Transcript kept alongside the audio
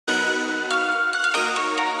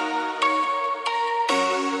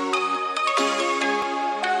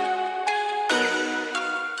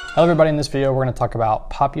Hello everybody, in this video we're going to talk about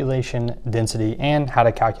population density and how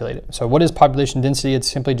to calculate it. So what is population density?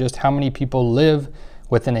 It's simply just how many people live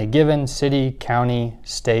within a given city, county,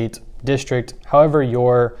 state, district, however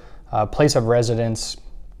your place of residence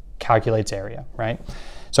calculates area, right?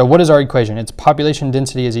 So what is our equation? It's population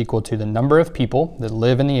density is equal to the number of people that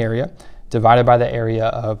live in the area divided by the area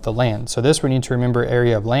of the land. So this we need to remember,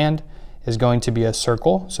 area of land is going to be a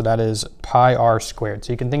circle, so that is pi r squared.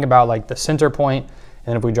 So you can think about like the center point,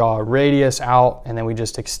 and if we draw a radius out and then we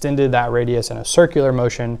just extended that radius in a circular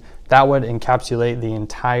motion, that would encapsulate the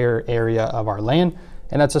entire area of our land.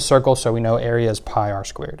 And that's a circle, so we know area is pi r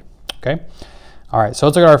squared, okay? All right, so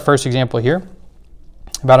let's look at our first example here.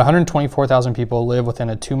 About 124,000 people live within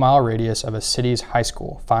a 2-mile radius of a city's high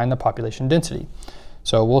school. Find the population density.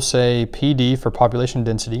 So we'll say PD for population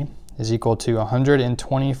density is equal to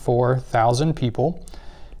 124,000 people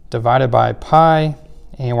divided by pi,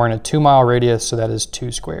 and we're in a 2-mile radius, so that is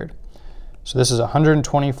 2 squared. So this is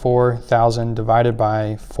 124,000 divided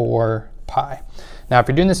by 4 pi. Now, if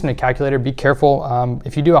you're doing this in a calculator, be careful.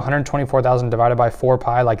 If you do 124,000 divided by 4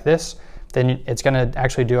 pi like this, then it's going to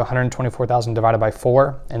actually do 124,000 divided by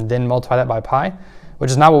 4 and then multiply that by pi,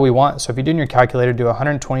 which is not what we want. So if you do in your calculator, do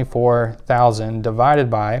 124,000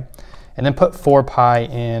 divided by, and then put 4 pi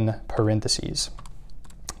in parentheses.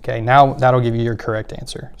 Okay, now that'll give you your correct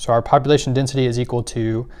answer. So our population density is equal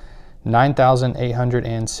to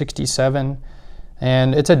 9,867,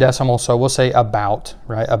 and it's a decimal, so we'll say about,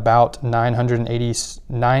 right? About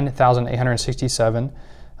 9,867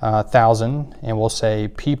 thousand, and we'll say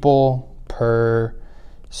people per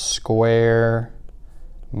square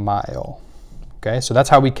mile. Okay, so that's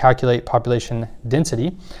how we calculate population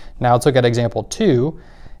density. Now let's look at example 2,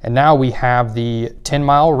 and now we have the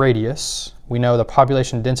 10-mile radius. We know the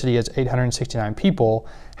population density is 869 people.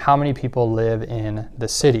 How many people live in the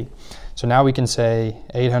city? So now we can say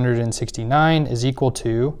 869 is equal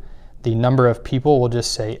to the number of people, we'll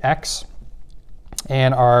just say X,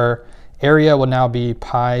 and our area will now be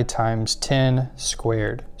pi times 10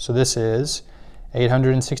 squared. So this is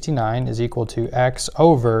 869 is equal to X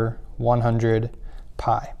over 100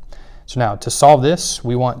 pi. So now to solve this,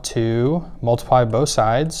 we want to multiply both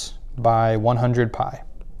sides by 100 pi.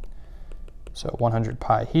 So 100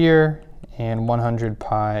 pi here and 100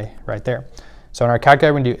 pi right there. So in our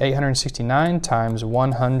calculator, we can do 869 times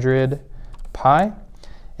 100 pi,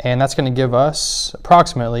 and that's going to give us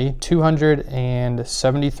approximately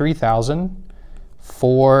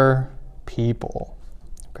 273,004 people,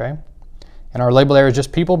 okay? And our label there is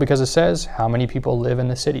just people because it says how many people live in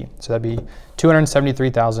the city. So that'd be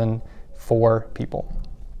 273,004 people.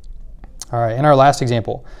 All right, in our last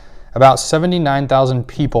example, about 79,000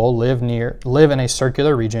 people live in a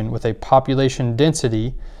circular region with a population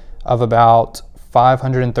density of about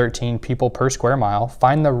 513 people per square mile.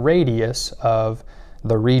 Find the radius of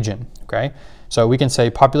the region, okay? So we can say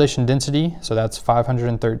population density, so that's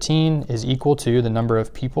 513 is equal to the number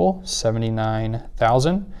of people,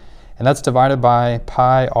 79,000, and that's divided by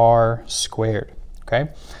pi r squared, okay?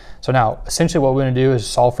 So now, essentially what we're gonna do is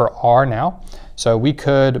solve for r now. So we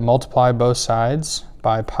could multiply both sides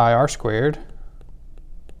by pi r squared.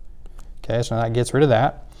 Okay, so that gets rid of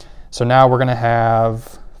that. So now we're gonna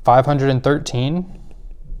have 513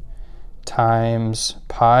 times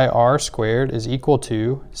pi r squared is equal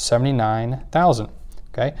to 79,000,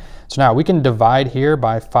 okay? So now we can divide here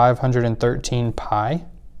by 513 pi,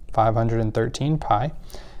 513 pi.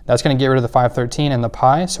 That's gonna get rid of the 513 and the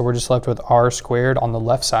pi, so we're just left with r squared on the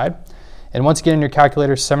left side. And once again in your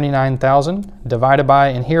calculator, 79,000 divided by,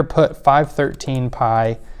 and here put 513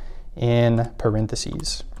 pi in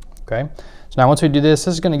parentheses, okay? So now once we do this,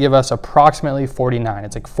 this is gonna give us approximately 49.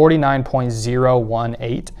 It's like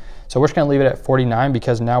 49.018. So we're just gonna leave it at 49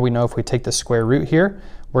 because now we know if we take the square root here,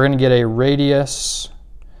 we're gonna get a radius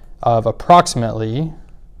of approximately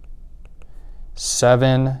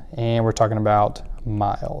 7, and we're talking about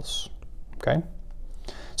miles, okay?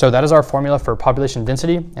 So that is our formula for population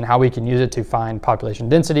density and how we can use it to find population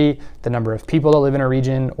density, the number of people that live in a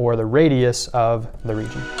region, or the radius of the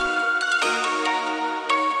region.